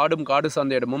வந்து காடும் காடு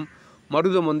சார்ந்த இடமும்,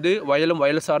 மருதம் வந்து வயலும்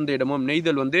வயல் சார்ந்த இடமும்,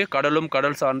 நெய்தல் வந்து கடலும்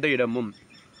கடல் சார்ந்த இடமும்.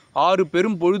 6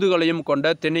 பெரும் பொழுதுகளையும் கொண்ட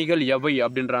திணைகள் எவை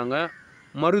அப்படின்றாங்க.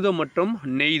 மருதம் மற்றும்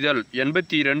நெய்தல்.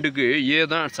 82க்கு ஏ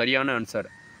தான் சரியான ஆன்சர்.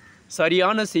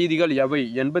 சரியான செய்திகள் எவை?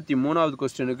 83வது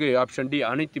கொஸ்டினுக்கு ஆப்ஷன் டி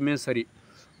அனைத்துமே சரி.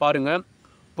 பாருங்கள்.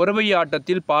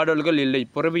 புறவையாட்டத்தில் பாடல்கள்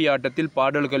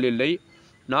இல்லை.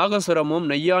 நாகசுரமும்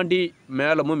நெய்யாண்டி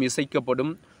மேளமும்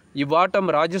இசைக்கப்படும். இவ்வாட்டம்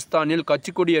ராஜஸ்தானில்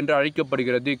கச்சிக்கொடி என்று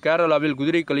அழைக்கப்படுகிறது. கேரளாவில்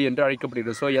குதிரைக்களி என்று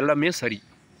அழைக்கப்படுகிறது. ஸோ எல்லாமே சரி.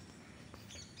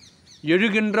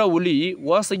 எழுகின்ற ஒலி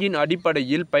ஓசையின்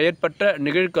அடிப்படையில் பெயர்பெற்ற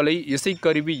நிகழ்கலை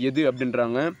இசைக்கருவி எது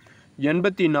அப்படின்றாங்க.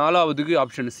 84வதுக்கு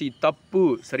ஆப்ஷன் சி தப்பு.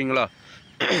 சரிங்களா?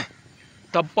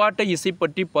 தப்பாட்ட இசை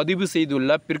பற்றி பதிவு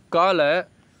செய்துள்ள பிற்கால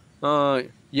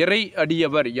இறை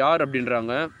அடியவர் யார்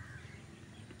அப்படின்றாங்க.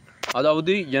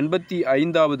 அதாவது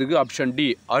 85வதுக்கு ஆப்ஷன் டி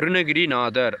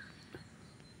அருணகிரிநாதர்.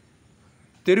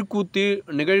 தெருக்கூத்து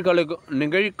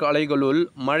நிகழ்கலைகளுள்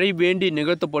மழை வேண்டி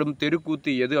நிகழ்த்தப்படும்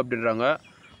தெருக்கூத்து எது அப்படின்றாங்க.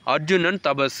 அர்ஜுனன்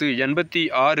தபசு.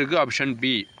 86க்கு ஆப்ஷன்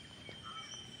பி.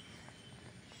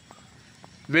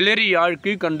 வெளிரி யாழ்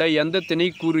கீழ்கண்ட எந்த திணை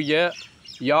கூறிய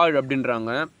யாழ்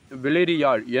அப்படின்றாங்க. வெளிரி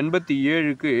யாழ்.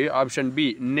 87க்கு ஆப்ஷன் பி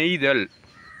நெய்தல்.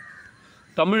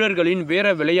 தமிழர்களின் வீர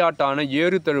விளையாட்டான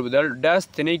ஏறு தழுவுதல்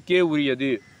டேஸ் திணைக்கே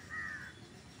உரியது.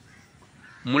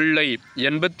 முல்லை.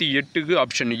 88க்கு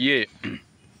ஆப்ஷன் ஏ.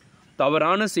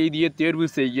 தவறான செய்தியை தேர்வு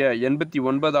செய்ய.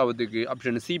 89வதுக்கு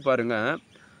ஆப்ஷன் சி பாருங்க.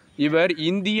 இவர்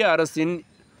இந்திய அரசின்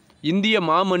இந்திய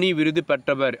மாமணி விருது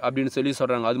பெற்றவர் அப்படின்னு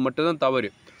சொல்கிறாங்க. அது மட்டும்தான் தவறு.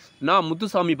 நான்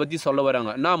முத்துசாமி பற்றி சொல்ல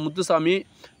வராங்க. நான் முத்துசாமி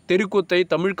தெருக்கூத்தை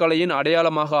தமிழ்கலையின்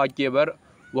அடையாளமாக ஆக்கியவர்.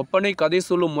 ஒப்பனை கதை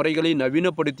சொல்லும் முறைகளை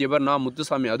நவீனப்படுத்தியவர் நான்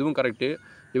முத்துசாமி. அதுவும் கரெக்டு.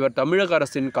 இவர் தமிழக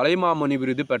அரசின் கலைமாமணி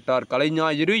விருது பெற்றார்.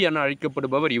 கலைஞாயிறு என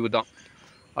அழைக்கப்படுபவர் இவர் தான்.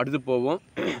 அடுத்து போவோம்.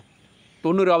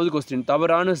 90வது கொஸ்டின்.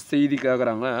 தவறான செய்தி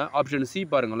கேட்குறாங்க. ஆப்ஷன் சி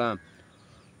பாருங்களேன்.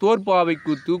 தோற்பாவை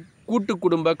கூத்து கூட்டு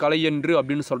குடும்ப கலை என்று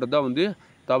அப்படின்னு சொல்கிறது தான் வந்து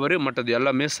தவறு. மற்றது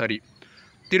எல்லாமே சரி.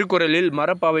 திருக்குறளில்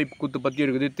மரப்பாவை கூத்து பற்றி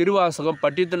இருக்குது. திருவாசகம்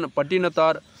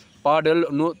பட்டினத்தார் பாடல்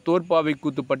தோற்பாவை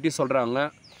கூத்து பற்றி சொல்கிறாங்க.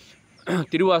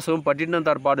 திருவாசகம்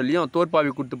பட்டினத்தார் பாடலையும்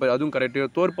தோற்பாவை கூத்து அதுவும் கரெக்டு.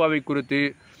 தோற்பாவை கூத்து,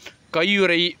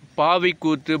 கையுறை, பாவை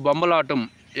கூத்து, பம்பலாட்டம்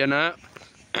என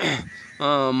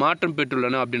மாற்றம்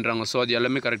பெற்றுள்ளன அப்படின்றாங்க. ஸோ அது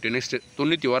எல்லாமே கரெக்டு. Next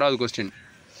 91வது question.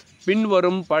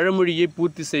 பின்வரும் பழமொழியை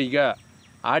பூர்த்தி செய்க.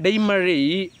 அடைமழை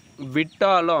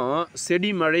விட்டாலும்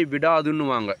செடிமழை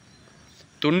விடாதுன்னுவாங்க.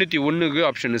 91க்கு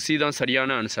ஆப்ஷன் சி தான் சரியான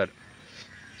ஆன்சர்.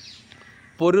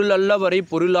 பொருள் அல்ல வரை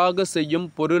பொருளாக செய்யும்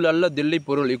பொருள் அல்ல தில்லை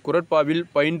பொருள். இக்குறட்பாவில்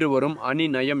பயின்று வரும் அணி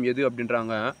நயம் எது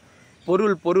அப்படின்றாங்க.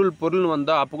 பொருள் பொருள் பொருள்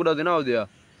வந்தால் அப்போ கூட அதுனா அது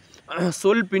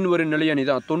சொல் பின்வரும் நிலை அணி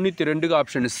தான். 92க்கு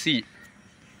ஆப்ஷன் சி.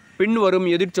 பின்வரும்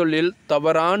எதிர்ச்சொல்லில்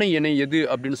தவறான இணை எது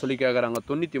அப்படின்னு சொல்லி கேட்குறாங்க.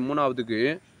 93வதுக்கு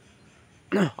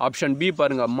ஆப்ஷன் பி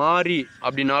பாருங்கள். மாறி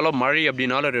அப்படின்னாலும் மழை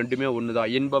அப்படின்னாலும் ரெண்டுமே ஒன்று தான்.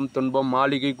 இன்பம் துன்பம்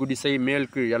மாளிகை குடிசை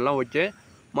மேல்கு எல்லாம் ஓகே.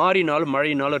 மாறினாலும்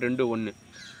மழையினாலும் ரெண்டு ஒன்று.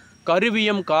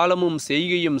 கருவியம் காலமும்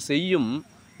செய்கையும் செய்யும்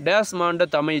டேஸ் மாண்ட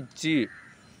தமைச்சு.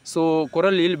 ஸோ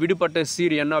குரலில் விடுபட்ட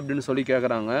சீர் என்ன அப்படின்னு சொல்லி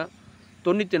கேட்குறாங்க.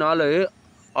 94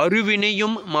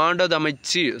 அருவினையும்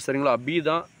மாண்டதமைச்சு. சரிங்களா? பி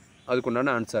தான்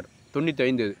அதுக்குண்டான ஆன்சர்.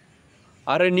 95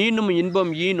 அறநீனும்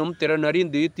இன்பம் ஈனும்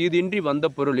திறனறிந்து தீதின்றி வந்த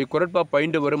பொருள். இக்குறட்பா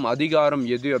பயின்று வரும் அதிகாரம்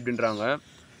எது அப்படின்றாங்க.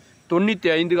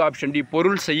 95க்கு ஆப்ஷன் டி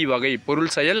பொருள் செய் வகை.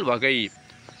 பொருள் செயல் வகை.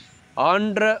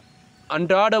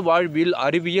 அன்றாட வாழ்வில்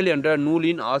அறிவியல் என்ற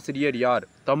நூலின் ஆசிரியர் யார்?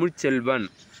 தமிழ்ச்செல்வன்.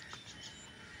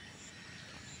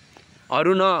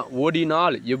 அருணா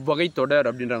ஓடினால் எவ்வகை தொடர்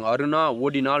அப்படின்றாங்க. அருணா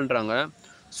ஓடினால்ன்றாங்க.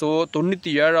 ஸோ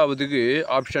 97வதுக்கு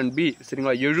ஆப்ஷன் பி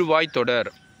சரிங்களா, எழுவாய் தொடர்.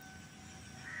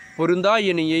 பொருந்தா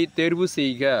இணையை தேர்வு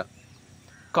செய்க.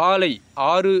 காலை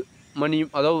 6 மணி,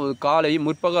 அதாவது காலை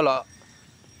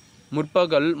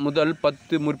முற்பகல் முதல்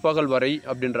 10 முற்பகல் வரை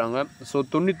அப்படின்றாங்க. ஸோ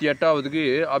 98வதுக்கு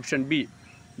ஆப்ஷன் பி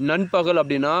நண்பகல்.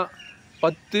 அப்படின்னா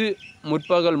 10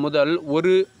 முற்பகல் முதல்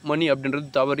 1 மணி அப்படின்றது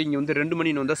தவறு. இங்கே வந்து 2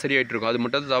 மணின்னு வந்தால் சரியாயிட்டு இருக்கும். அது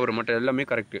மட்டும் தவறு, மற்ற எல்லாமே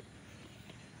கரெக்டு.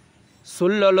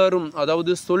 சொல்லலரும்,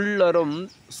 அதாவது சொல்லரும்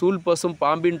சூழ்பசும்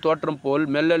பாம்பின் தோற்றம் போல்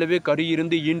மெல்லளவே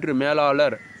கரியிருந்து ஈன்று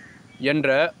மேலாளர் என்ற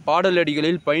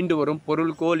பாடலடிகளில் பயின்று வரும்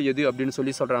பொருள்கோள் எது அப்படின்னு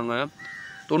சொல்கிறாங்க.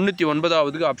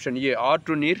 99வதுக்கு ஆப்ஷன் ஏ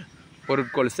ஆற்று நீர்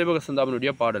பொருட்கோள்,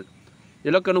 சிவகசந்தாபனுடைய பாடல்.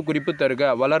 இலக்கண குறிப்பு தருக.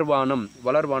 வளர்வானம்.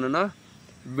 வளர்வானனா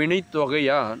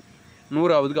வினைத்தொகையா?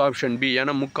 100வதுக்கு ஆப்ஷன் பி,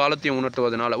 ஏன்னா முக்காலத்தையும்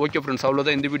உணர்த்துவதனால. ஓகே ஃப்ரெண்ட்ஸ்,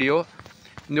 அவ்வளோதான் இந்த வீடியோ.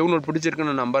 இந்த வீடியோ உங்களுக்கு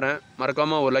பிடிச்சிருக்குன்னு நான் நம்புகிறேன்.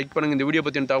 மறக்காமல் ஒரு லைக் பண்ணுங்கள். இந்த வீடியோ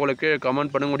பற்றின தகவலுக்கு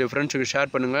கமெண்ட் பண்ணுங்கள். உங்களுடைய ஃப்ரெண்ட்ஸுக்கு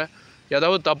ஷேர் பண்ணுங்கள்.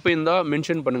 ஏதாவது தப்பு இருந்தால்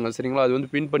மென்ஷன் பண்ணுங்கள் சரிங்களா. அது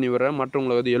வந்து பின் பண்ணி விடுறேன்,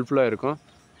 மற்றவங்களுக்கு அது ஹெல்ப்ஃபுல்லாக இருக்கும்.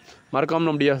 மறக்காமல்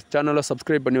நம்முடைய சேனலை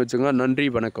சப்ஸ்கிரைப் பண்ணி வச்சுங்க. நன்றி,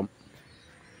 வணக்கம்.